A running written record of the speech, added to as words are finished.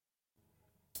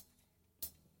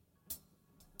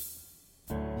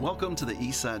Welcome to the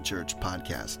Eastside Church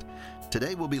podcast.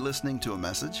 Today we'll be listening to a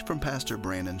message from Pastor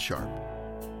Brandon Sharp.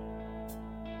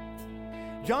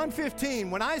 John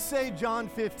 15. When I say John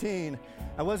 15,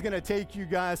 I was going to take you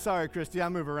guys. Sorry, Christy, I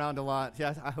move around a lot.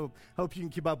 Yeah, I hope you can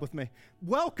keep up with me.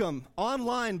 Welcome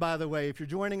online, by the way. If you're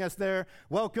joining us there,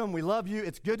 welcome. We love you.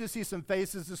 It's good to see some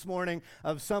faces this morning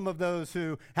of some of those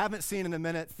who haven't seen in a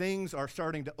minute. Things are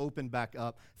starting to open back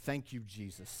up. Thank you,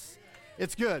 Jesus.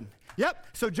 It's good. Yep.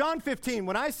 So John 15.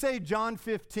 When I say John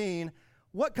 15,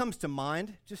 what comes to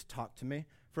mind? Just talk to me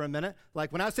for a minute.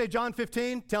 Like when I say John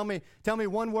 15, tell me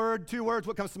one word, two words,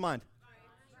 what comes to mind?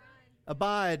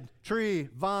 Abide, tree,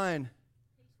 vine.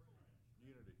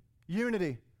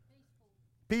 Unity.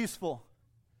 Peaceful.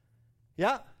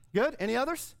 Yeah, good. Any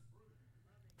others?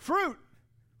 Fruit.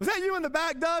 Was that you in the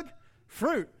back, Doug?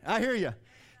 Fruit. I hear you.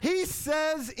 He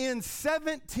says in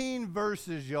 17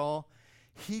 verses, y'all,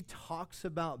 he talks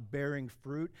about bearing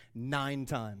fruit 9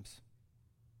 times.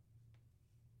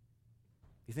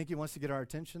 You think he wants to get our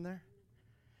attention there?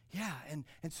 Yeah, and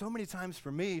so many times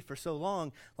for me, for so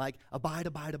long, like abide,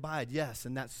 abide, abide, yes,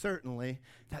 and that's certainly,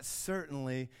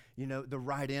 you know, the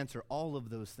right answer. All of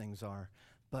those things are,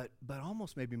 but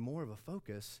almost maybe more of a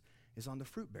focus is on the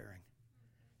fruit bearing.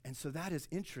 And so that is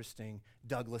interesting,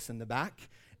 Douglas in the back.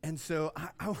 And so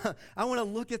I want to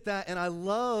look at that, and I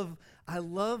love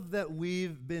that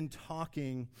we've been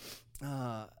talking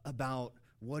about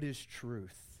what is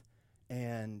truth,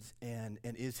 and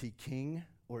is he king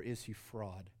or is he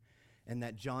fraud? And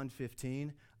that John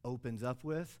 15 opens up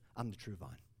with, I'm the true vine.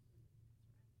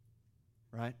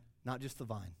 Right? Not just the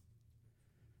vine.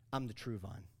 I'm the true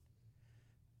vine.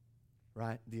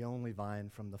 Right? The only vine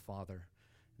from the Father.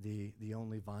 The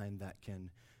only vine that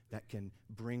can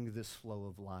bring this flow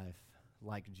of life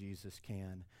like Jesus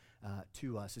can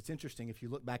to us. It's interesting, if you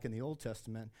look back in the Old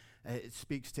Testament, it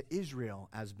speaks to Israel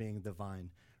as being the vine,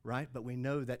 right? But we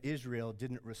know that Israel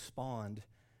didn't respond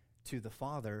to the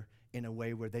Father in a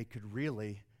way where they could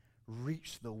really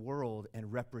reach the world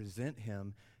and represent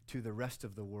him to the rest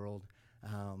of the world.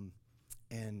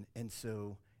 And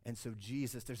so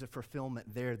Jesus, there's a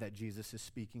fulfillment there that Jesus is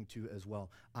speaking to as well.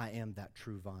 I am that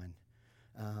true vine.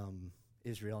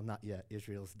 Israel, not yet.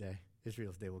 Israel's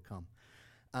day will come.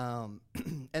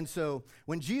 And so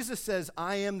when Jesus says,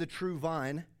 I am the true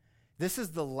vine, this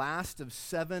is the last of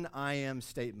 7 I am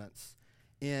statements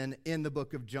in the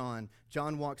book of John.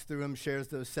 John walks through them, shares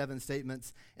those 7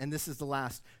 statements, and this is the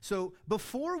last. So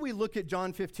before we look at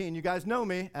John 15, you guys know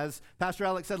me, as Pastor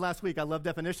Alex said last week, I love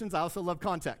definitions. I also love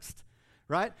context,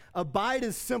 right? Abide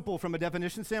is simple from a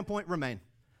definition standpoint, remain.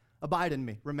 Abide in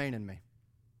me, remain in me,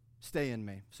 stay in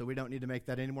me. So we don't need to make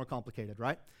that any more complicated,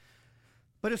 right?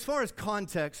 But as far as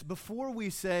context, before we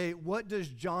say, what does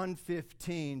John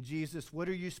 15, Jesus, what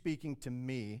are you speaking to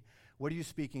me? What are you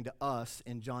speaking to us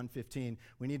in John 15?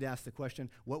 We need to ask the question,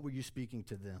 what were you speaking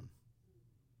to them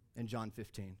in John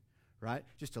 15, right?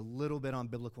 Just a little bit on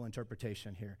biblical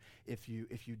interpretation here. If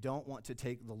you don't want to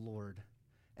take the Lord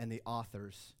and the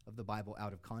authors of the Bible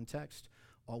out of context,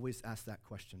 always ask that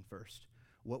question first.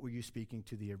 What were you speaking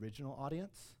to the original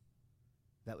audience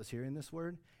that was hearing this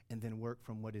word? And then work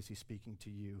from what is he speaking to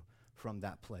you from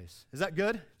that place. Is that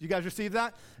good? You guys receive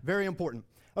that? Very important.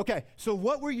 Okay, so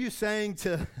what were you saying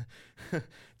to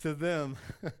them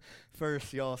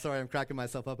first, y'all? Sorry, I'm cracking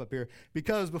myself up here.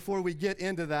 Because before we get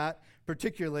into that,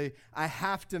 particularly, I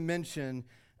have to mention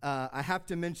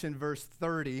verse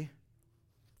 30.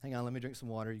 Hang on, let me drink some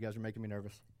water. You guys are making me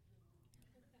nervous.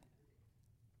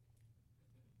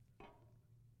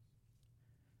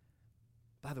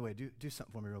 By the way, do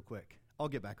something for me real quick. I'll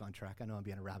get back on track. I know I'm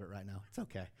being a rabbit right now. It's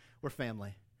okay. We're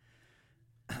family.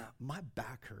 My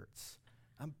back hurts.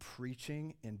 I'm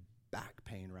preaching in back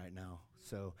pain right now.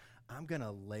 So I'm going to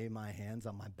lay my hands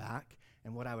on my back.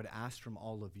 And what I would ask from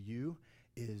all of you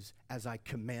is, as I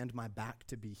command my back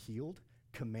to be healed,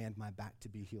 command my back to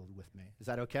be healed with me. Is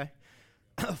that okay?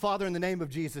 Father, in the name of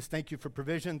Jesus, thank you for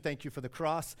provision. Thank you for the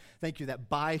cross. Thank you that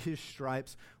by his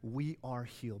stripes we are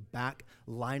healed. Back,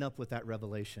 line up with that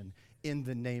revelation. In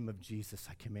the name of Jesus,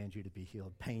 I command you to be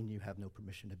healed. Pain, you have no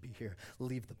permission to be here.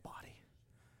 Leave the body.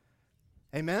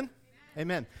 Amen?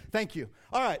 Amen. Thank you.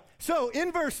 All right. So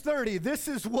in verse 30, this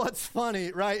is what's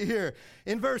funny right here.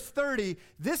 In verse 30,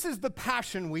 this is the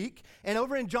Passion Week. And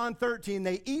over in John 13,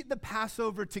 they eat the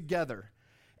Passover together.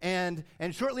 And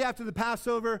shortly after the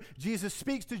Passover, Jesus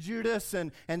speaks to Judas,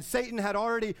 and Satan had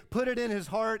already put it in his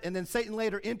heart, and then Satan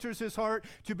later enters his heart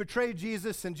to betray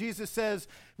Jesus, and Jesus says,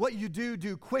 what you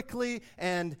do quickly,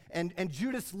 and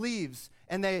Judas leaves.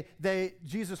 And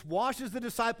Jesus washes the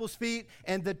disciples' feet,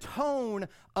 and the tone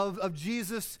of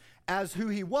Jesus as who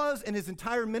he was in his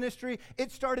entire ministry,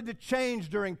 it started to change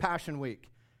during Passion Week.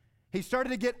 He started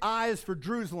to get eyes for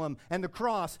Jerusalem and the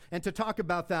cross and to talk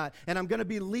about that. And I'm going to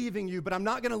be leaving you, but I'm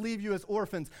not going to leave you as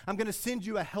orphans. I'm going to send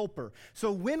you a helper.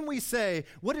 So when we say,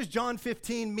 what does John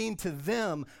 15 mean to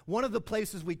them? One of the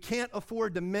places we can't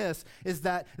afford to miss is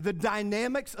that the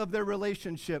dynamics of their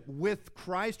relationship with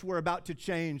Christ were about to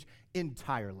change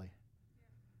entirely.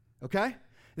 Okay?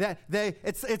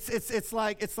 It's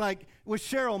like with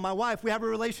Cheryl, my wife, we have a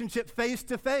relationship face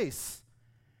to face.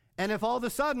 And if all of a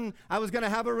sudden I was going to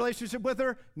have a relationship with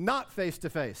her, not face to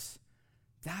face,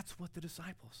 that's what the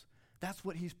disciples, that's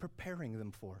what he's preparing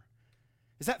them for.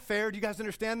 Is that fair? Do you guys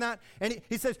understand that? And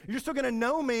he says, you're still going to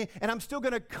know me, and I'm still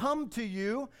going to come to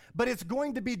you, but it's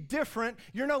going to be different.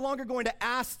 You're no longer going to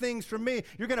ask things from me.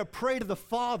 You're going to pray to the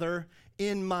Father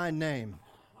in my name.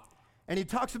 And he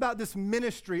talks about this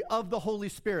ministry of the Holy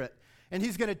Spirit. And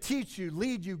he's going to teach you,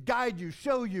 lead you, guide you,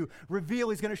 show you, reveal.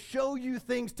 He's going to show you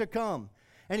things to come.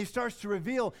 And he starts to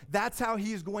reveal that's how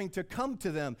he's going to come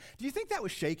to them. Do you think that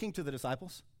was shaking to the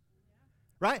disciples?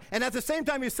 Right? And at the same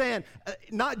time, he's saying,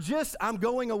 not just I'm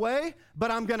going away, but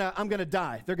I'm gonna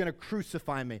die. They're gonna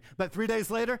crucify me. But 3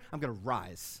 days later, I'm gonna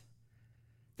rise.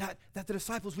 That the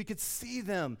disciples, we could see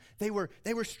them. They were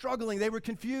struggling. They were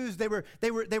confused. They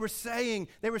were saying,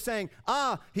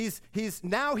 he's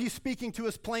speaking to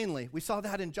us plainly. We saw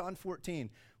that in John 14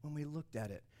 when we looked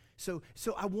at it. So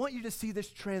I want you to see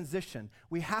this transition.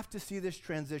 We have to see this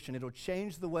transition. It'll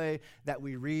change the way that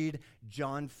we read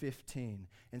John 15.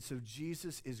 And so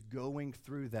Jesus is going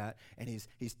through that, and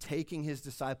he's taking his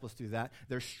disciples through that.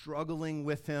 They're struggling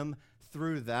with him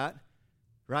through that,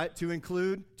 right? To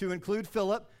include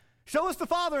Philip. Show us the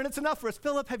Father, and it's enough for us.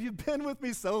 Philip, have you been with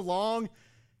me so long?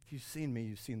 If you've seen me,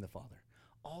 you've seen the Father.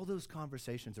 All those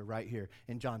conversations are right here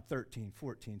in John 13,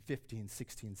 14, 15,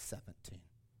 16, 17.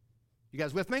 You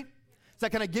guys with me? Does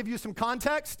that kind of give you some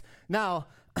context? Now,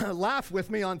 laugh with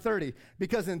me on 30,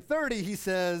 because in 30 he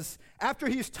says, after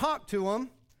he's talked to them,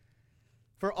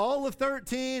 for all of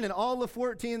 13 and all of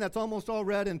 14, that's almost all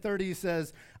read, in 30 he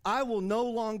says, I will no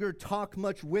longer talk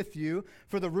much with you,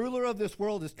 for the ruler of this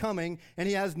world is coming, and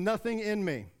he has nothing in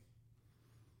me.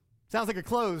 Sounds like a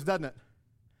close, doesn't it?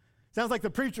 Sounds like the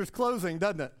preacher's closing,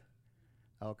 doesn't it?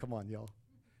 Oh, come on, y'all.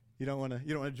 You don't want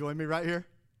to join me right here?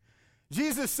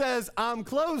 Jesus says, I'm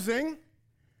closing,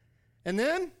 and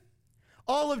then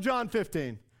all of John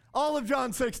 15, all of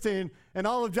John 16, and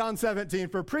all of John 17.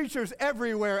 For preachers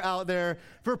everywhere out there,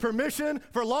 for permission,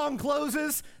 for long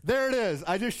closes, there it is.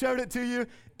 I just showed it to you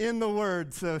in the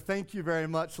Word. So thank you very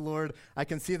much, Lord. I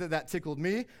can see that tickled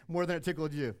me more than it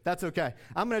tickled you. That's okay.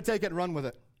 I'm going to take it and run with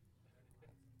it.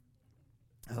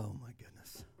 Oh, my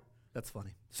goodness. That's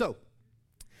funny. So,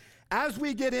 as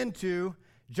we get into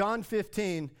John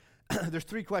 15, there's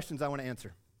 3 questions I want to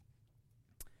answer.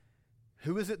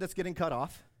 Who is it that's getting cut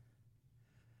off?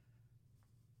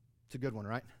 It's a good one,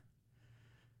 right?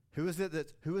 Who is it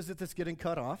that's getting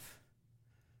cut off?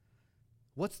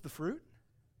 What's the fruit?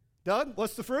 Doug,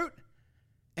 what's the fruit?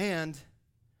 And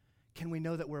can we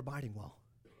know that we're abiding well?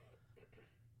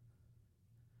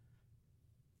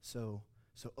 So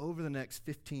over the next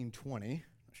 15, 20, not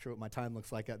sure what my time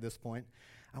looks like at this point,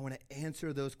 I want to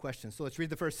answer those questions. So let's read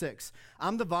the first 6.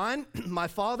 I'm the vine. My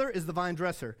Father is the vine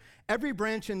dresser. Every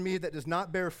branch in me that does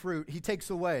not bear fruit, he takes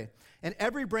away. And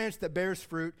every branch that bears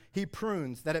fruit, he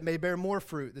prunes, that it may bear more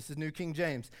fruit. This is New King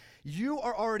James. You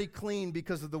are already clean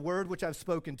because of the word which I've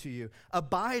spoken to you.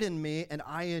 Abide in me, and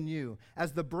I in you.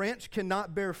 As the branch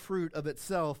cannot bear fruit of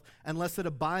itself unless it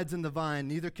abides in the vine,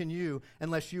 neither can you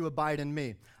unless you abide in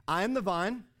me. I am the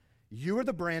vine. You are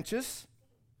the branches.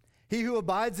 He who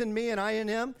abides in me and I in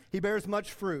him, he bears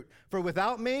much fruit. For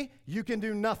without me, you can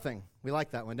do nothing. We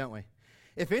like that one, don't we?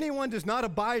 If anyone does not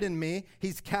abide in me,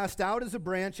 he's cast out as a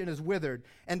branch and is withered.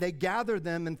 And they gather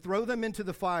them and throw them into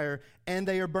the fire, and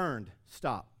they are burned.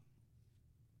 Stop.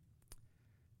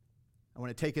 I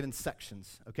want to take it in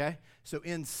sections, okay? So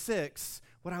in 6,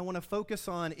 what I want to focus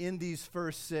on in these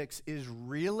first 6 is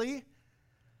really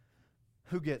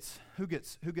who gets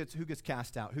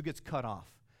cast out, who gets cut off.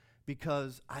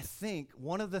 Because I think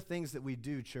one of the things that we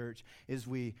do, church, is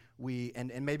we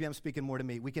and maybe I'm speaking more to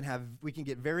me, we can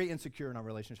get very insecure in our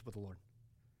relationship with the Lord.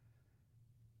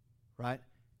 Right?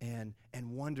 And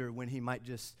wonder when he might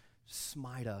just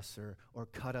smite us or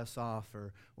cut us off,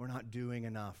 or we're not doing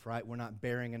enough, right? We're not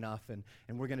bearing enough, and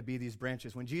we're going to be these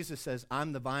branches. When Jesus says,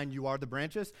 I'm the vine, you are the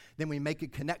branches, then we make a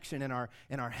connection in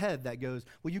our head that goes,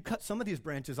 well, you cut some of these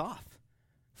branches off,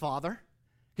 Father.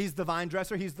 He's the vine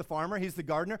dresser, he's the farmer, he's the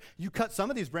gardener. You cut some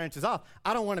of these branches off.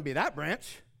 I don't want to be that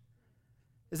branch.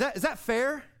 Is that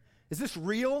fair? Is this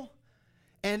real?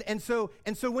 And so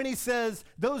when he says,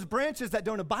 those branches that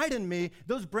don't abide in me,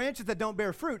 those branches that don't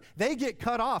bear fruit, they get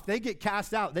cut off, they get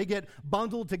cast out, they get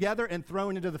bundled together and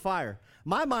thrown into the fire.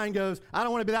 My mind goes, I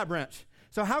don't want to be that branch.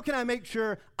 So how can I make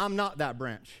sure I'm not that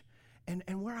branch?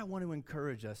 And where I want to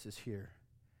encourage us is here.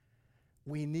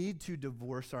 We need to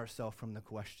divorce ourselves from the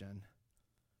question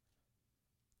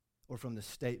or from the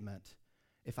statement,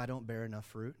 if I don't bear enough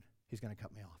fruit, he's going to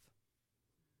cut me off.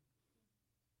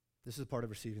 This is part of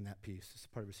receiving that peace. This is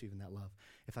part of receiving that love.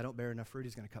 If I don't bear enough fruit,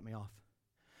 he's going to cut me off.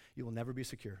 You will never be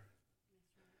secure.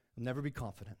 You'll never be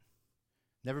confident.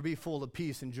 Never be full of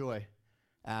peace and joy,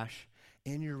 Ash,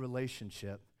 in your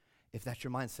relationship, if that's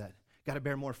your mindset. Got to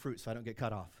bear more fruit so I don't get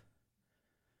cut off.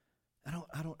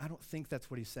 I don't think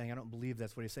that's what he's saying. I don't believe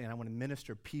that's what he's saying. I want to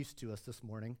minister peace to us this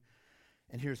morning.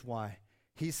 And here's why.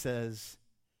 He says,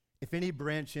 if any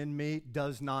branch in me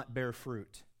does not bear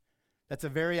fruit. That's a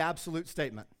very absolute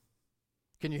statement.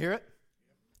 Can you hear it?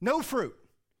 No fruit.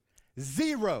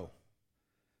 0.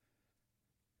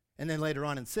 And then later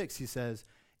on in 6, he says,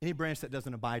 any branch that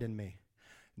doesn't abide in me.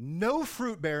 No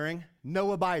fruit bearing,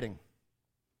 no abiding.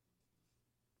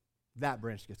 That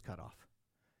branch gets cut off.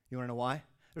 You want to know why?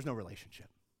 There's no relationship.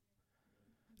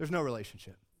 There's no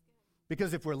relationship.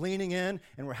 Because if we're leaning in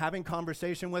and we're having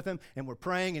conversation with him and we're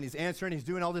praying and he's answering, he's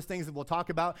doing all these things that we'll talk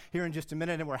about here in just a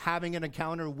minute, and we're having an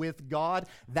encounter with God,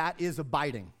 that is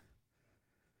abiding.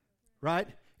 Right?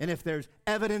 And if there's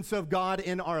evidence of God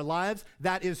in our lives,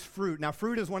 that is fruit. Now,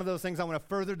 fruit is one of those things I want to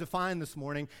further define this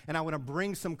morning, and I want to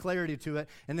bring some clarity to it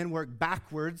and then work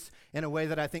backwards in a way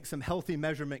that I think some healthy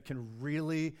measurement can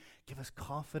really give us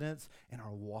confidence in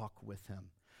our walk with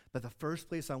him. But the first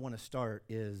place I want to start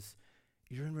is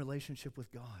you're in relationship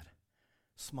with God.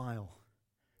 Smile,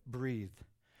 breathe,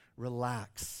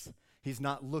 relax. He's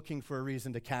not looking for a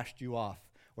reason to cast you off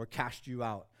or cast you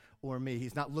out or me.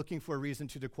 He's not looking for a reason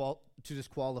to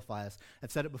disqualify us.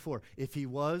 I've said it before. If he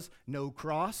was, no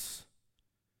cross,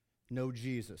 no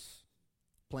Jesus.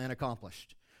 Plan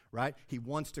accomplished, right? He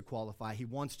wants to qualify. He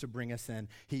wants to bring us in.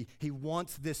 He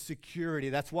wants this security.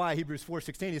 That's why Hebrews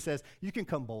 4:16, he says, you can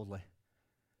come boldly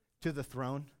to the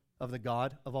throne of the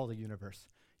God of all the universe.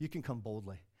 You can come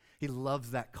boldly. He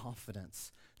loves that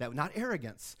confidence, that not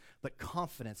arrogance, but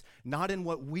confidence, not in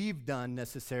what we've done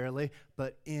necessarily,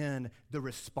 but in the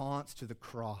response to the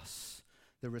cross,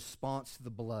 the response to the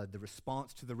blood, the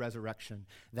response to the resurrection.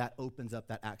 That opens up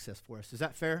that access for us. Is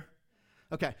that fair?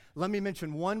 Okay, let me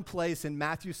mention one place in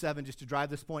Matthew 7 just to drive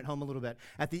this point home a little bit.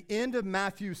 At the end of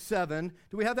Matthew 7,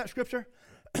 do we have that scripture?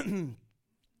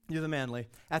 You're the manly.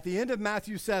 At the end of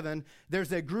Matthew 7,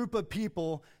 there's a group of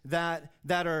people that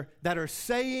are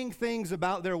saying things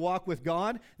about their walk with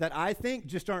God that I think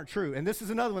just aren't true. And this is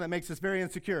another one that makes us very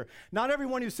insecure. Not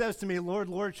everyone who says to me, Lord,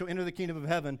 Lord, shall enter the kingdom of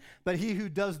heaven, but he who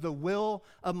does the will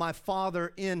of my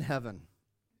Father in heaven.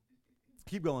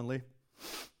 Keep going, Lee.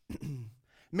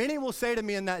 Many will say to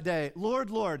me in that day, Lord,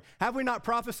 Lord, have we not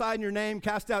prophesied in your name,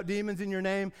 cast out demons in your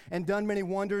name, and done many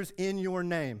wonders in your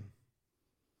name?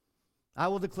 I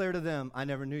will declare to them, I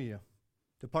never knew you.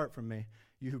 Depart from me,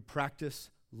 you who practice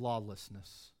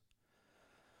lawlessness.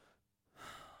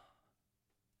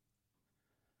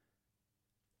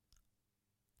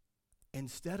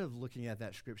 Instead of looking at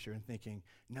that scripture and thinking,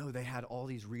 no, they had all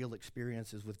these real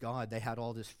experiences with God. They had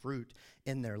all this fruit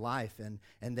in their life,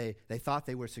 and they thought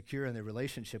they were secure in their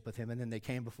relationship with him, and then they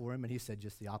came before him, and he said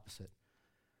just the opposite.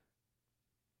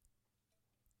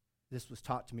 This was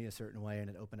taught to me a certain way, and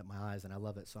it opened up my eyes, and I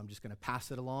love it. So I'm just going to pass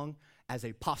it along as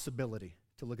a possibility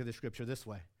to look at the scripture this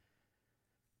way.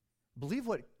 Believe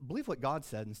what God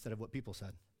said instead of what people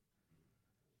said.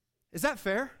 Is that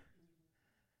fair?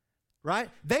 Right?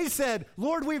 They said,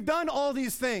 Lord, we've done all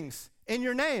these things in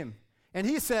your name. And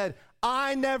he said,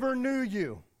 I never knew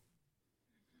you.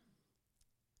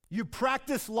 You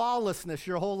practice lawlessness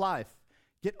your whole life.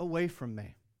 Get away from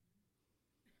me.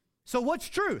 So what's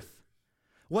truth?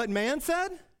 What man said?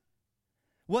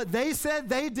 What they said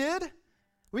they did?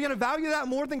 We're going to value that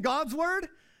more than God's word?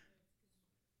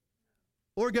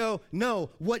 Or go, no,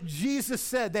 what Jesus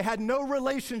said. They had no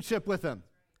relationship with him.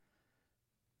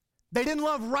 They didn't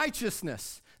love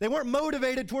righteousness. They weren't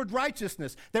motivated toward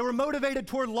righteousness. They were motivated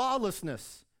toward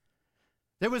lawlessness.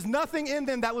 There was nothing in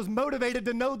them that was motivated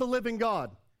to know the living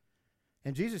God.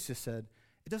 And Jesus just said,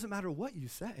 it doesn't matter what you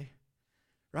say.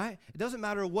 right? It doesn't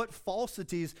matter what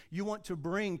falsities you want to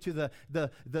bring to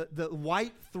the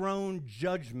white throne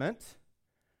judgment.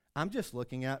 I'm just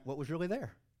looking at what was really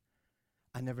there.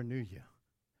 I never knew you.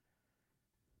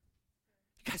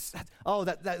 You guys,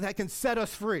 that can set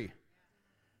us free.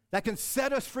 That can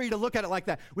set us free to look at it like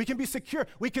that. We can be secure.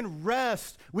 We can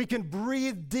rest. We can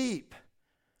breathe deep,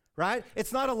 right?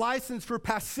 It's not a license for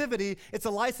passivity. It's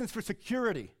a license for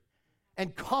security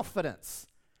and confidence.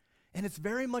 And it's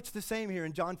very much the same here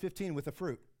in John 15 with the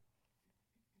fruit.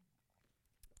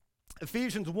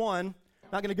 Ephesians 1,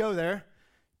 not going to go there.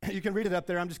 You can read it up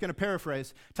there. I'm just going to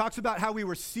paraphrase. Talks about how we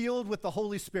were sealed with the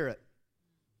Holy Spirit,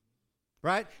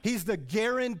 right? He's the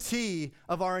guarantee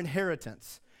of our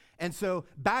inheritance. And so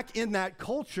back in that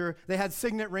culture, they had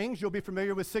signet rings. You'll be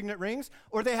familiar with signet rings.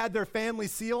 Or they had their family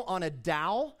seal on a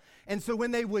dowel. And so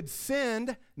when they would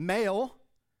send mail,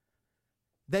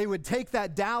 they would take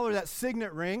that dowel or that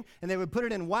signet ring, and they would put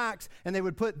it in wax, and they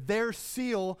would put their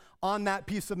seal on that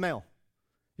piece of mail.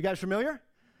 You guys familiar?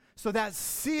 So that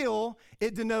seal,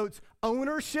 it denotes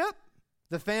ownership,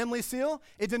 the family seal.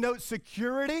 It denotes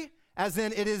security, as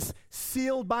in it is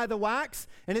sealed by the wax,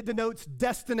 and it denotes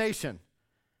destination.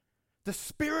 The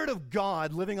Spirit of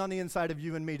God living on the inside of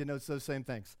you and me denotes those same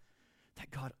things.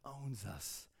 That God owns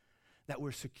us, that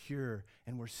we're secure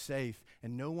and we're safe,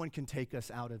 and no one can take us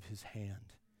out of his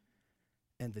hand,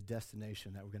 and the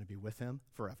destination that we're going to be with him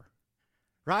forever.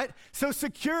 Right? So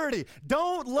security.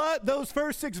 Don't let those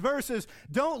first 6 verses,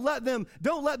 don't let them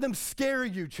scare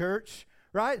you, church.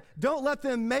 Right? Don't let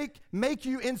them make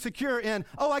you insecure in,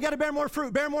 I got to bear more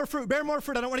fruit, bear more fruit, bear more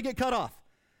fruit. I don't want to get cut off.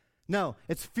 No,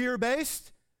 it's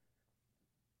fear-based,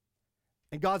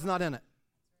 and God's not in it.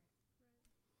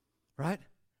 Right?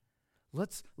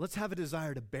 Let's have a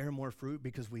desire to bear more fruit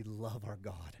because we love our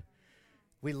God.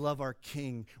 We love our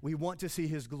King. We want to see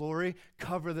his glory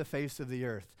cover the face of the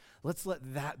earth. Let's let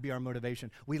that be our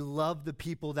motivation. We love the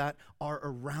people that are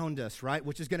around us, right?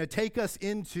 Which is going to take us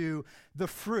into the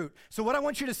fruit. So what I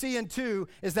want you to see in 2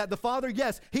 is that the Father,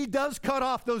 yes, he does cut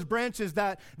off those branches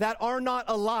that are not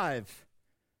alive,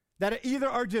 that either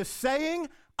are just saying,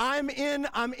 I'm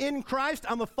in Christ,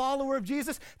 I'm a follower of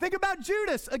Jesus. Think about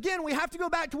Judas. Again, we have to go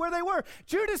back to where they were.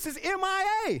 Judas is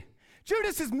MIA.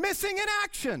 Judas is missing in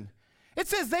action. It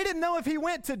says they didn't know if he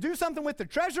went to do something with the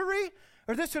treasury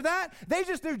or this or that. They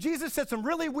just knew Jesus said some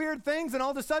really weird things, and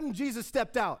all of a sudden Jesus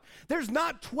stepped out. There's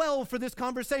not 12 for this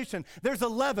conversation. There's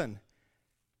 11.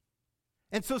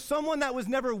 And so someone that was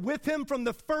never with him from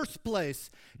the first place,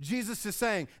 Jesus is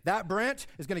saying, that branch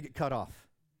is going to get cut off.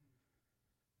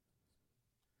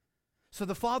 So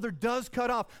the Father does cut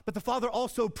off, but the Father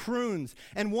also prunes.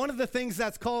 And one of the things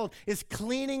that's called is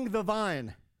cleaning the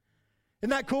vine. Isn't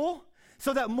that cool?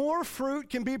 So that more fruit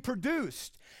can be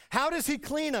produced. How does he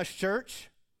clean us, church?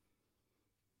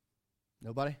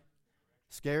 Nobody?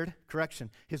 Scared? Correction.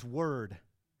 His word.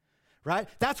 Right?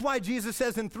 That's why Jesus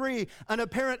says in 3, an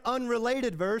apparent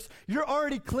unrelated verse, you're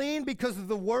already clean because of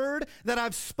the word that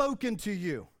I've spoken to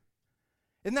you.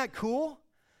 Isn't that cool?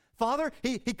 Father,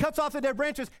 he cuts off the dead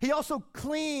branches. He also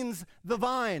cleans the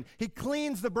vine. He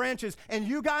cleans the branches. And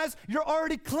you guys, you're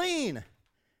already clean.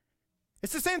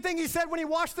 It's the same thing he said when he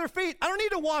washed their feet. I don't need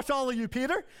to wash all of you,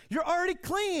 Peter. You're already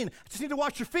clean. I just need to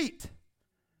wash your feet.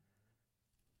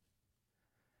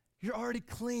 You're already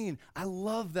clean. I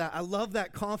love that. I love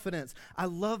that confidence. I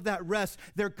love that rest.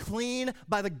 They're clean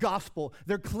by the gospel.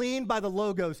 They're clean by the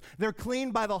logos. They're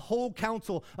clean by the whole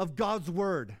counsel of God's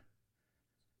word.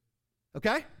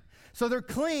 Okay? So they're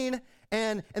clean,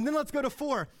 and then let's go to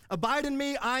 4. Abide in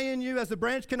me, I in you, as the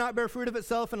branch cannot bear fruit of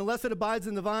itself, and unless it abides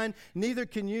in the vine, neither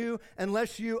can you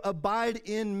unless you abide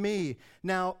in me.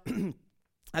 Now,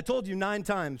 I told you 9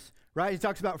 times, right? He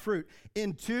talks about fruit.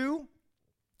 In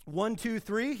 1, 2,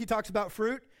 3, he talks about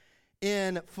fruit.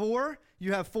 In 4,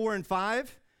 you have 4 and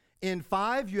 5. In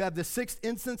 5, you have the 6th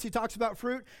instance he talks about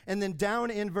fruit. And then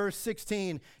down in verse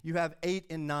 16, you have 8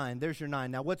 and 9. There's your 9.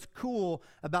 Now, what's cool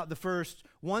about the first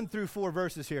 1 through 4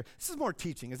 verses here, this is more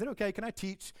teaching. Is it okay? Can I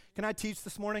teach? Can I teach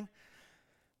this morning?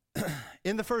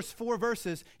 In the first 4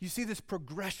 verses, you see this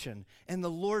progression. And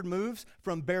the Lord moves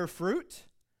from bear fruit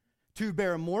to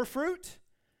bear more fruit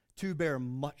to bear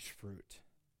much fruit.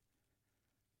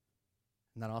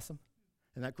 Isn't that awesome?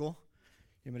 Isn't that cool?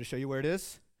 You want me to show you where it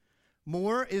is?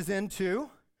 More is in 2.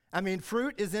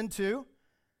 Fruit is in 2.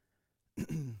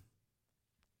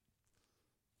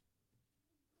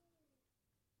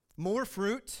 More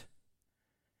fruit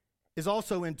is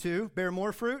also in 2. Bear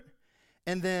more fruit.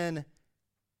 And then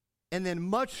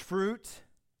much fruit.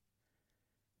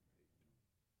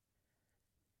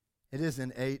 It is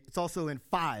in 8. It's also in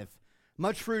 5.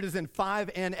 Much fruit is in 5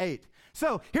 and 8.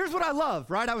 So here's what I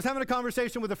love, right? I was having a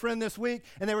conversation with a friend this week,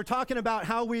 and they were talking about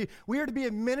how we are to be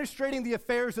administrating the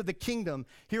affairs of the kingdom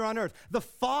here on earth. The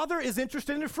Father is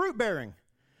interested in fruit bearing.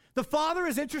 The Father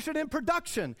is interested in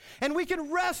production, and we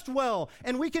can rest well,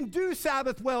 and we can do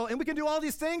Sabbath well, and we can do all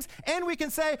these things, and we can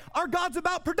say, our God's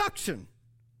about production.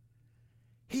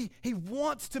 He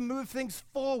wants to move things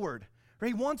forward.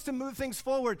 He wants to move things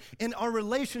forward in our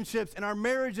relationships, in our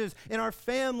marriages, in our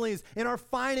families, in our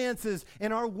finances,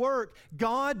 in our work.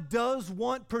 God does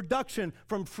want production,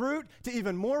 from fruit to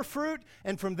even more fruit,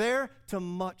 and from there to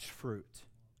much fruit.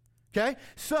 Okay?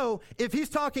 So if he's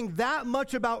talking that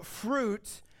much about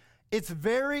fruit, it's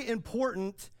very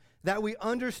important that we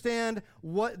understand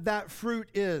what that fruit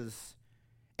is.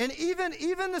 And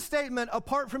even the statement,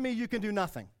 apart from me, you can do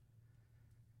nothing.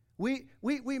 We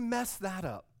mess that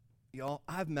up. Y'all,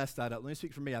 I've messed that up. Let me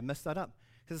speak for me. I've messed that up.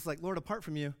 Because it's like, Lord, apart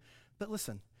from you. But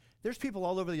listen, there's people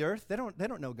all over the earth. They don't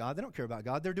know God. They don't care about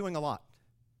God. They're doing a lot.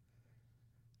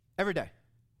 Every day,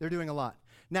 they're doing a lot.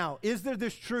 Now, is there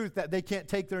this truth that they can't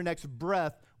take their next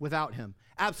breath without him?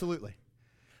 Absolutely.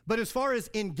 But as far as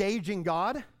engaging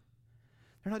God,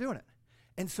 they're not doing it.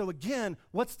 And so again,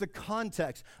 what's the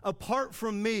context? Apart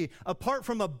from me, apart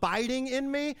from abiding in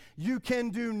me, you can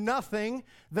do nothing.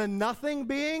 The nothing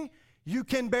being, you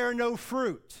can bear no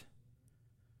fruit.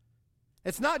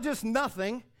 It's not just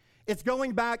nothing. It's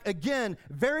going back, again,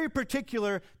 very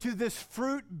particular to this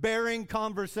fruit-bearing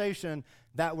conversation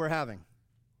that we're having.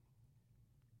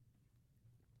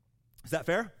 Is that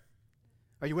fair?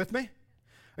 Are you with me?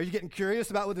 Are you getting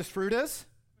curious about what this fruit is?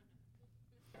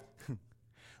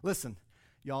 Listen,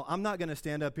 y'all, I'm not going to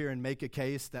stand up here and make a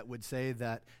case that would say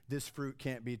that this fruit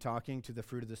can't be talking to the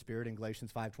fruit of the Spirit in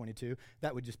Galatians 5:22.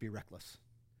 That would just be reckless.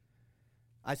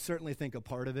 I certainly think a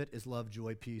part of it is love,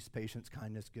 joy, peace, patience,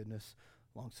 kindness, goodness,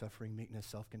 long-suffering, meekness,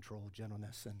 self-control,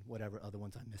 gentleness, and whatever other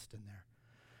ones I missed in there.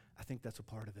 I think that's a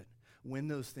part of it. When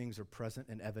those things are present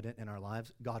and evident in our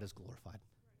lives, God is glorified.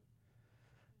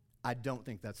 I don't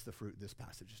think that's the fruit this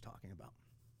passage is talking about.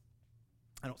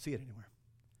 I don't see it anywhere.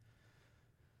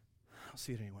 I don't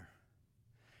see it anywhere.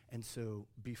 And so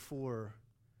before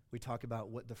we talk about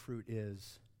what the fruit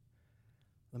is,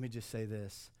 let me just say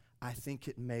this. I think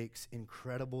it makes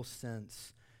incredible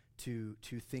sense to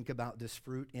think about this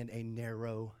fruit in a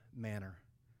narrow manner.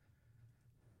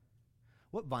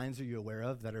 What vines are you aware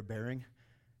of that are bearing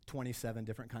 27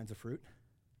 different kinds of fruit?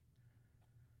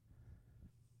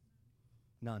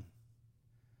 None.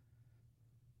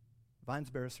 Vines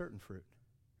bear a certain fruit,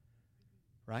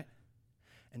 right?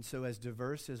 And so as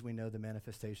diverse as we know the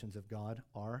manifestations of God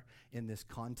are in this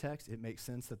context, it makes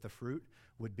sense that the fruit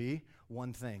would be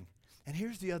one thing. And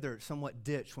here's the other somewhat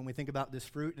ditch when we think about this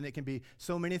fruit, and it can be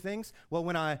so many things. Well,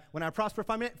 when I prosper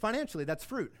financially, that's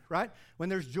fruit, right? When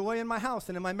there's joy in my house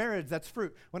and in my marriage, that's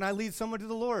fruit. When I lead someone to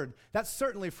the Lord, that's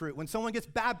certainly fruit. When someone gets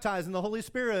baptized in the Holy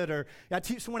Spirit, or I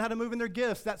teach someone how to move in their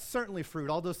gifts, that's certainly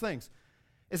fruit, all those things.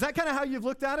 Is that kind of how you've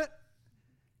looked at it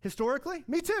historically?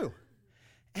 Me too.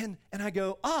 And I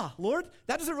go, Lord,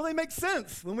 that doesn't really make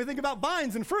sense when we think about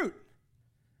vines and fruit.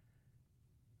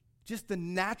 Just the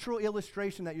natural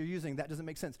illustration that you're using, that doesn't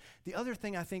make sense. The other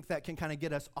thing I think that can kind of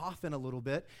get us off in a little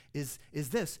bit is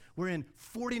this. We're in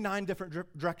 49 different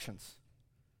directions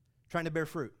trying to bear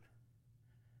fruit.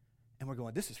 And we're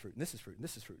going, this is fruit, and this is fruit, and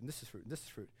this is fruit, and this is fruit, and this is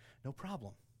fruit. No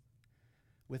problem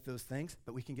with those things,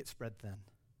 but we can get spread thin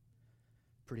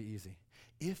pretty easy.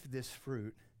 If this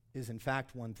fruit is in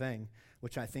fact one thing,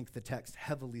 which I think the text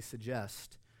heavily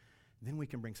suggests, then we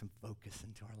can bring some focus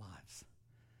into our lives.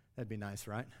 That'd be nice,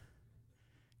 right?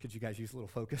 Could you guys use a little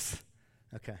focus?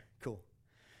 Okay, cool.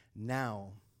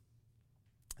 Now,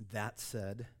 that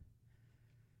said,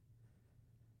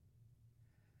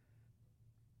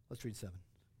 let's read 7.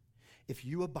 If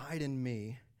you abide in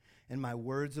me and my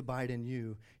words abide in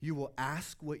you, you will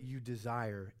ask what you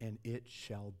desire and it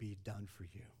shall be done for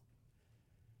you.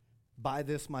 By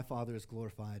this my Father is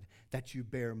glorified, that you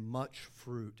bear much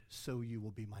fruit, so you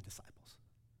will be my disciples.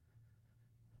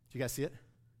 Do you guys see it?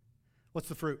 What's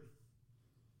the fruit?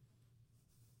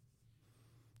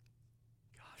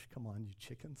 Gosh, come on, you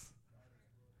chickens.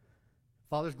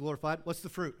 Father's glorified. What's the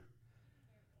fruit?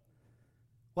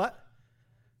 What?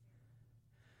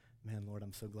 Man, Lord,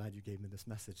 I'm so glad you gave me this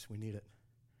message. We need it.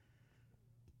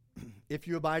 If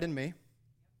you abide in me,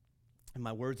 and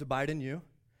my words abide in you,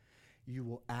 you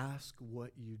will ask what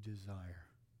you desire,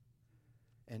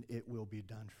 and it will be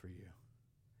done for you.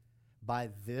 By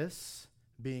this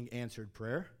being answered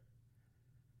prayer,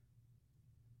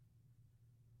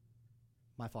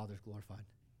 my Father's glorified.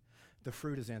 The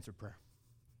fruit is answered prayer.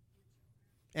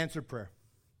 Answered prayer.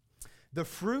 The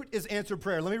fruit is answered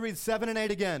prayer. Let me read 7 and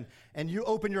 8 again, and you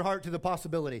open your heart to the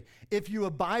possibility. If you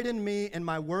abide in me and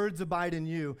my words abide in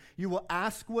you, you will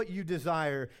ask what you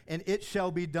desire, and it shall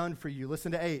be done for you.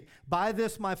 Listen to 8. By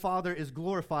this my Father is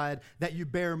glorified, that you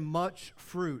bear much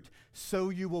fruit, so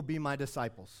you will be my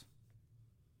disciples.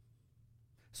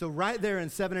 So right there in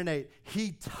 7 and 8,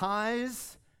 he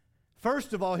ties,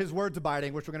 first of all, his words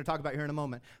abiding, which we're going to talk about here in a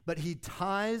moment, but he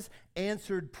ties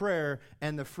answered prayer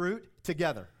and the fruit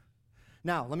together.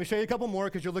 Now, let me show you a couple more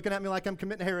because you're looking at me like I'm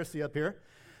committing heresy up here.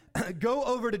 Go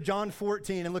over to John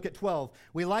 14 and look at 12.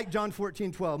 We like John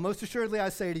 14:12. Most assuredly, I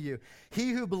say to you,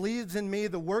 he who believes in me,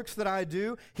 the works that I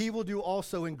do, he will do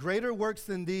also. And greater works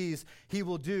than these he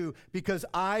will do because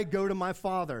I go to my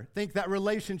Father. Think that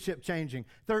relationship changing.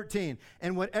 13.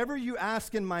 And whatever you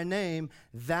ask in my name,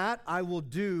 that I will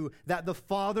do, that the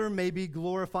Father may be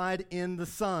glorified in the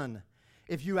Son.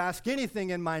 If you ask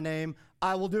anything in my name,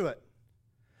 I will do it.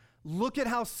 Look at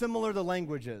how similar the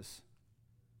language is.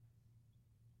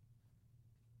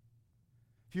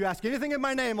 If you ask anything in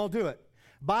my name, I'll do it.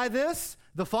 By this,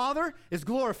 the Father is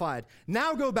glorified.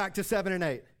 Now go back to 7 and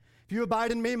 8. If you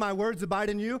abide in me, my words abide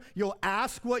in you, you'll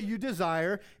ask what you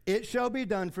desire, it shall be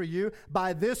done for you.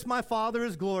 By this my Father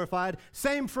is glorified.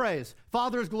 Same phrase,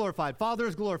 Father is glorified, Father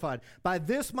is glorified. By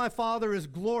this my Father is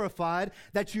glorified,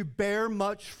 that you bear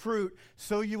much fruit,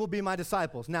 so you will be my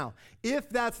disciples. Now, if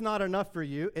that's not enough for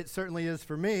you, it certainly is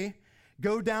for me,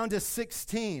 go down to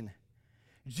 16.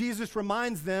 Jesus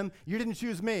reminds them, you didn't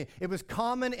choose me. It was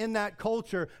common in that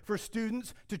culture for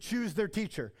students to choose their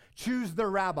teacher, choose their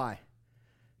rabbi.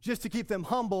 Just to keep them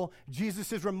humble,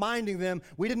 Jesus is reminding them,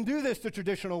 we didn't do this the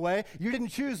traditional way. You didn't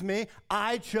choose me.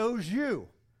 I chose you.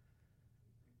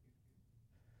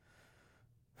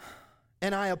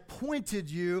 And I appointed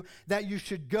you that you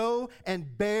should go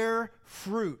and bear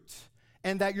fruit,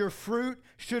 and that your fruit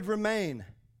should remain,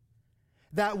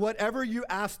 that whatever you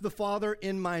ask the Father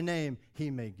in my name, he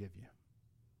may give you.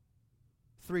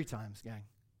 3 times, gang.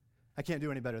 I can't do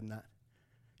any better than that.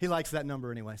 He likes that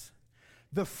number anyways.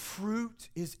 The fruit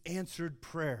is answered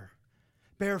prayer.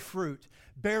 Bear fruit.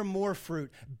 Bear more fruit.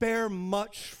 Bear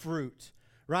much fruit.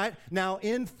 Right? Now,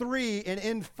 in 3 and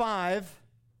in 5,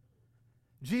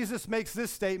 Jesus makes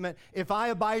this statement, if I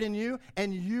abide in you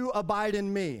and you abide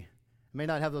in me. I may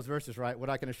not have those verses right. What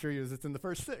I can assure you is it's in the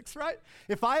first 6, right?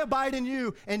 If I abide in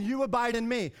you and you abide in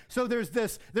me. So there's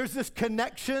this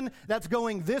connection that's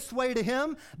going this way to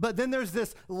him, but then there's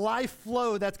this life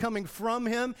flow that's coming from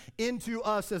him into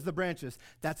us as the branches.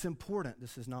 That's important.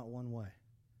 This is not one way.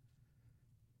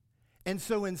 And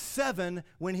so in 7,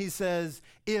 when he says,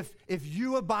 if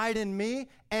you abide in me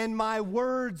and my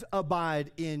words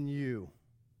abide in you.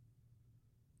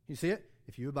 You see it?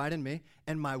 If you abide in me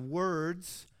and my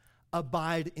words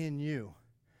abide in you,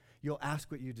 you'll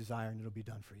ask what you desire and it'll be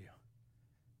done for you.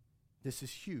 This is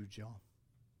huge, y'all.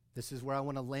 This is where I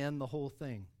want to land the whole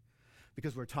thing,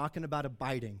 because we're talking about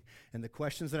abiding, and the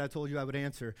questions that I told you I would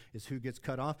answer is who gets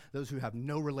cut off? Those who have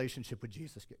no relationship with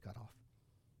Jesus get cut off.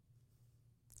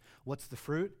 What's the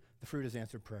fruit? The fruit is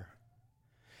answered prayer.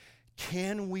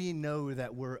 Can we know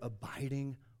that we're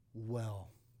abiding well?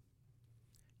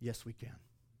 Yes, we can.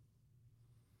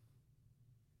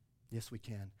 Yes, we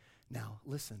can. Now,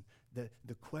 listen,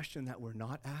 the question that we're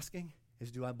not asking is,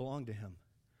 do I belong to him?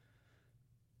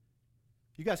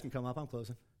 You guys can come up. I'm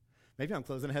closing. Maybe I'm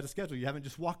closing ahead of schedule. You haven't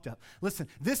just walked up. Listen,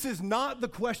 this is not the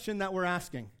question that we're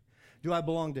asking. Do I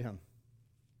belong to him?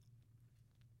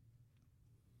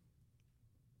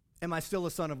 Am I still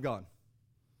a son of God?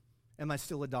 Am I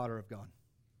still a daughter of God?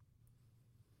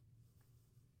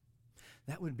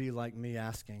 That would be like me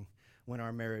asking when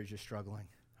our marriage is struggling,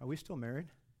 are we still married?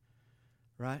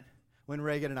 Right? When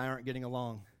Reagan and I aren't getting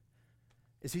along,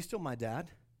 is he still my dad?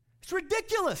 It's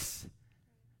ridiculous.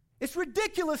 It's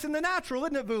ridiculous in the natural,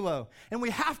 isn't it, Vulo? And we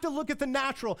have to look at the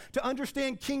natural to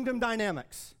understand kingdom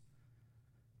dynamics.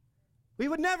 We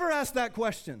would never ask that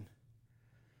question.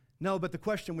 No, but the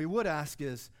question we would ask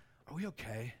is, are we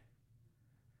okay?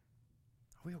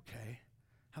 Are we okay?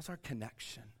 How's our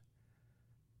connection?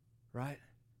 Right?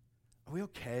 Are we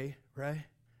okay, Ray?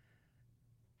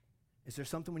 Is there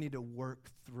something we need to work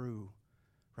through,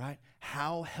 right?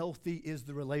 How healthy is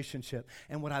the relationship?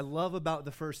 And what I love about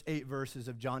the first 8 verses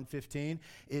of John 15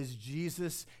 is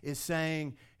Jesus is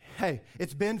saying, hey,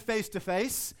 it's been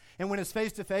face-to-face, and when it's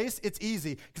face-to-face, it's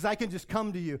easy, because I can just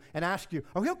come to you and ask you,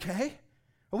 are we okay?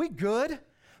 Are we good?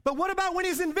 But what about when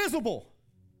he's invisible?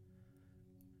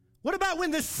 What about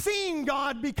when the seen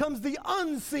God becomes the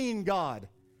unseen God?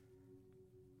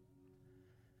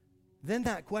 Then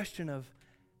that question of,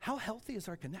 how healthy is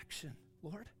our connection,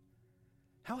 Lord?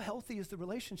 How healthy is the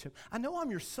relationship? I know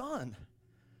I'm your son,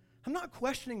 I'm not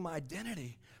questioning my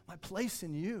identity, my place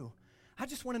in you. I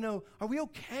just want to know, are we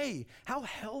okay? How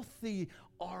healthy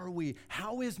are we?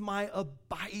 How is my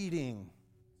abiding?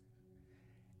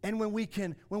 And when we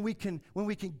can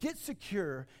get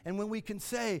secure, and when we can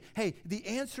say, hey,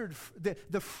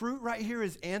 the fruit right here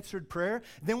is answered prayer,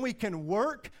 then we can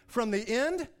work from the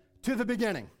end to the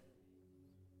beginning.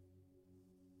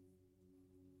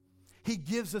 He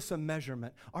gives us a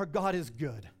measurement. Our God is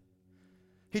good.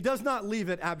 He does not leave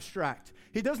it abstract.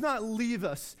 He does not leave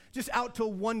us just out to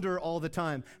wonder all the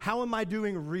time. How am I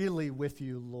doing really with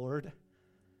you, Lord?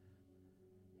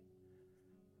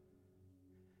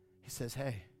 He says,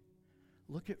 hey,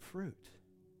 look at fruit.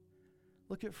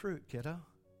 Look at fruit, kiddo.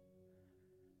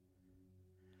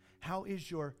 How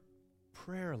is your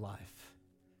prayer life?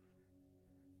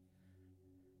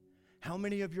 How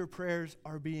many of your prayers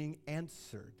are being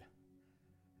answered?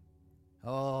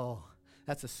 Oh,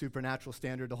 that's a supernatural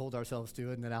standard to hold ourselves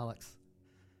to, isn't it, Alex?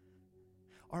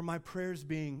 Are my prayers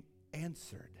being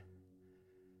answered?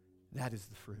 That is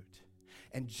the fruit.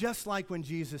 And just like when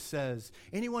Jesus says,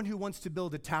 anyone who wants to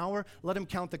build a tower, let him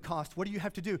count the cost. What do you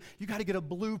have to do? You got to get a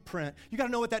blueprint. You got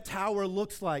to know what that tower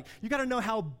looks like. You got to know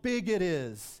how big it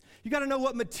is. You got to know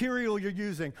what material you're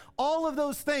using. All of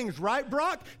those things, right,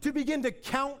 Brock? To begin to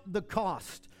count the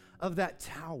cost of that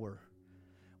tower.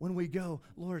 When we go,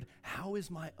 Lord, how is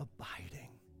my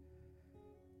abiding?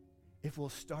 If we'll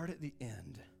start at the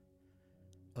end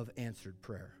of answered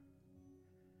prayer.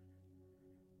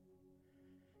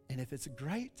 And if it's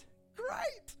great,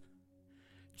 great.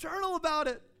 Journal about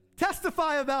it.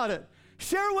 Testify about it.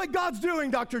 Share what God's doing,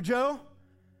 Dr. Joe.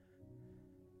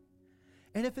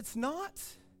 And if it's not,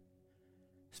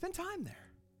 spend time there.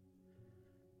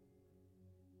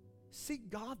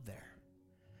 Seek God there.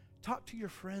 Talk to your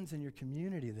friends in your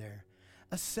community there.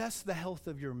 Assess the health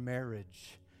of your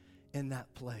marriage in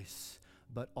that place.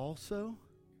 But also,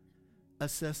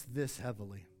 assess this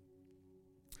heavily.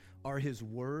 Are his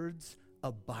words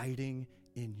abiding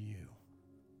in you?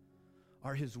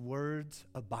 Are his words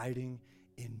abiding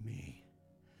in me?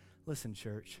 Listen,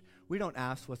 church, we don't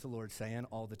ask what the Lord's saying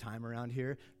all the time around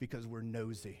here because we're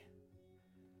nosy.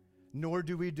 Nor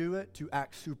do we do it to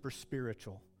act super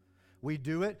spiritual. We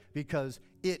do it because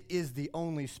it is the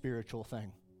only spiritual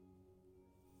thing.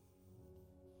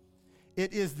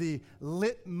 It is the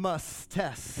litmus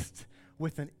test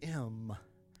with an M.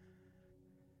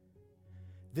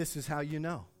 This is how you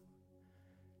know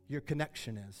your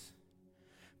connection is.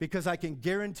 Because I can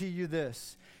guarantee you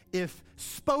this. If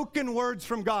spoken words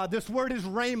from God, this word is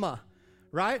rhema,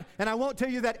 right? And I won't tell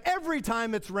you that every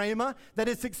time it's rhema, that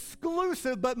it's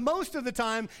exclusive, but most of the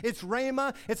time it's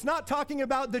rhema. It's not talking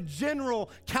about the general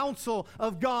counsel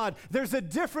of God. There's a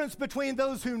difference between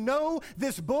those who know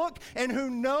this book and who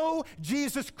know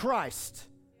Jesus Christ.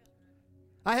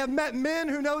 I have met men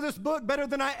who know this book better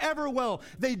than I ever will.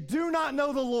 They do not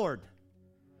know the Lord.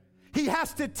 He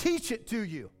has to teach it to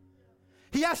you.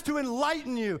 He has to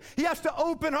enlighten you. He has to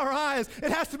open our eyes.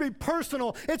 It has to be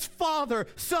personal. It's Father,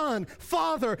 Son,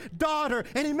 Father, daughter,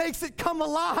 and he makes it come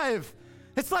alive.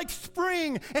 It's like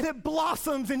spring, and it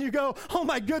blossoms, and you go, oh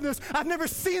my goodness, I've never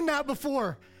seen that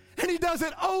before. And he does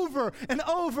it over and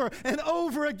over and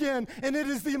over again, and it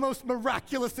is the most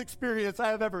miraculous experience I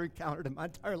have ever encountered in my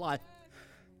entire life.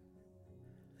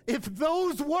 If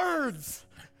those words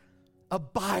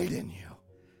abide in you,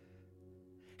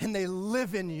 and they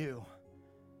live in you,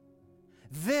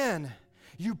 then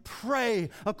you pray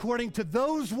according to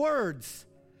those words,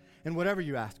 and whatever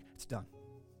you ask, it's done.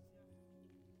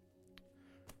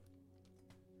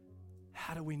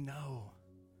 How do we know?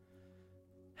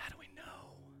 How do we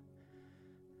know?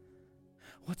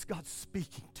 What's God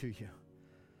speaking to you?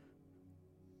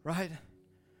 Right?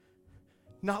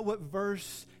 Not what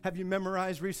verse have you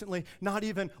memorized recently, not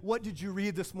even what did you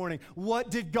read this morning. What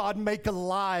did God make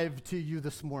alive to you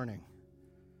this morning?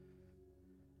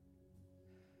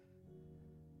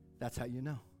 That's how you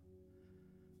know.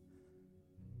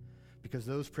 Because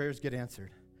those prayers get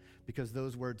answered. Because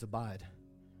those words abide.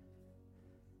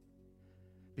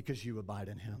 Because you abide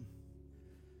in him.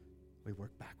 We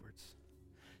work backwards.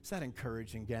 Is that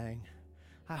encouraging, gang?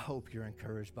 I hope you're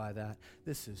encouraged by that.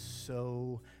 This is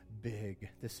so big.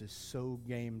 This is so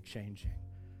game-changing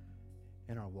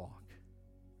in our walk.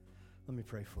 Let me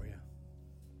pray for you.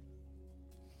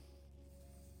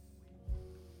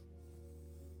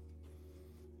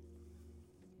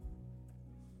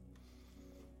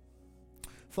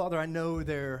 Father, I know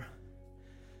there's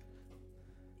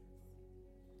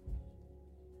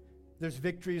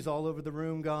victories all over the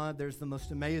room, God. There's the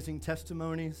most amazing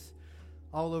testimonies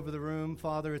all over the room.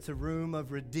 Father, it's a room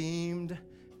of redeemed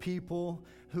people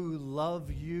who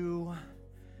love you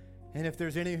And if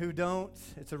there's any who don't,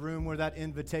 it's a room where that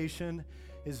invitation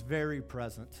is very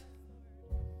present.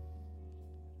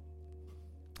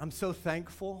 I'm so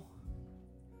thankful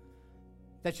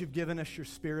that you've given us your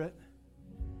Spirit.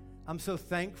 I'm so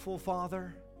thankful,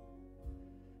 Father,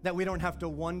 that we don't have to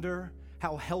wonder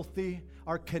how healthy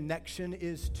our connection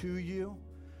is to you.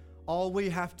 All we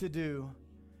have to do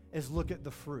is look at the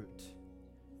fruit.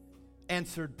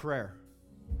 Answered prayer.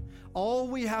 All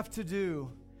we have to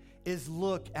do is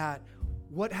look at,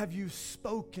 what have you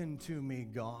spoken to me,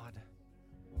 God?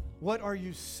 What are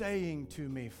you saying to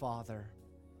me, Father?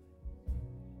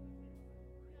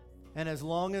 And as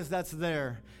long as that's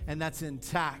there and that's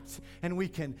intact and we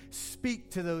can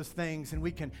speak to those things and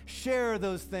we can share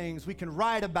those things, we can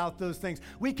write about those things,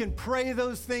 we can pray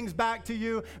those things back to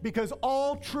you, because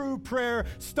all true prayer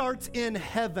starts in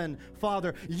heaven,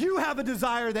 Father. You have a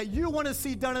desire that you want to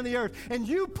see done on the earth, and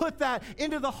you put that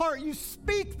into the heart. You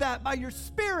speak that by your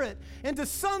Spirit into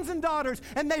sons and daughters,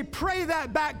 and they pray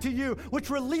that back to you, which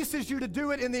releases you to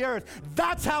do it in the earth.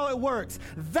 That's how it works.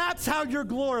 That's how you're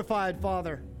glorified,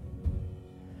 Father.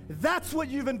 That's what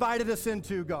you've invited us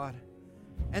into, God.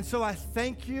 And so I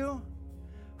thank you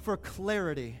for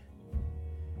clarity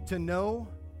to know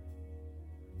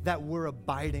that we're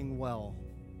abiding well.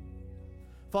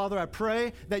 Father, I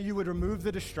pray that you would remove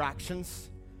the distractions.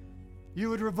 You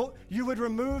would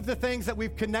remove the things that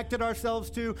we've connected ourselves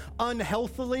to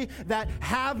unhealthily, that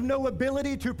have no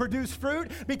ability to produce fruit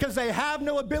because they have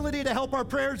no ability to help our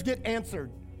prayers get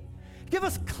answered. Give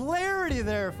us clarity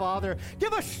there, Father.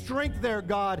 Give us strength there,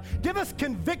 God. Give us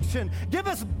conviction. Give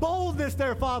us boldness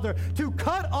there, Father, to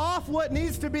cut off what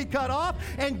needs to be cut off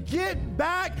and get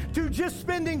back to just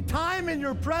spending time in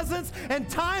your presence and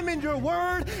time in your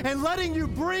word and letting you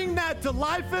bring that to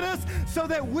life in us so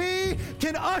that we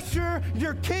can usher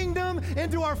your kingdom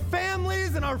into our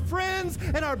families and our friends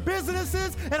and our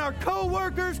businesses and our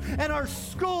co-workers and our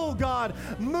school, God.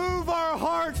 Move our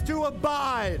hearts to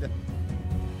abide.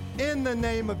 In the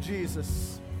name of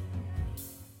Jesus.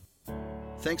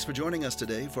 Thanks for joining us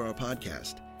today for our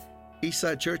podcast.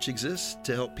 Eastside Church exists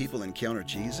to help people encounter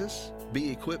Jesus,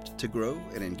 be equipped to grow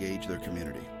and engage their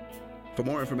community. For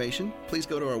more information, please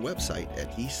go to our website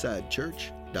at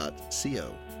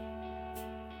eastsidechurch.co.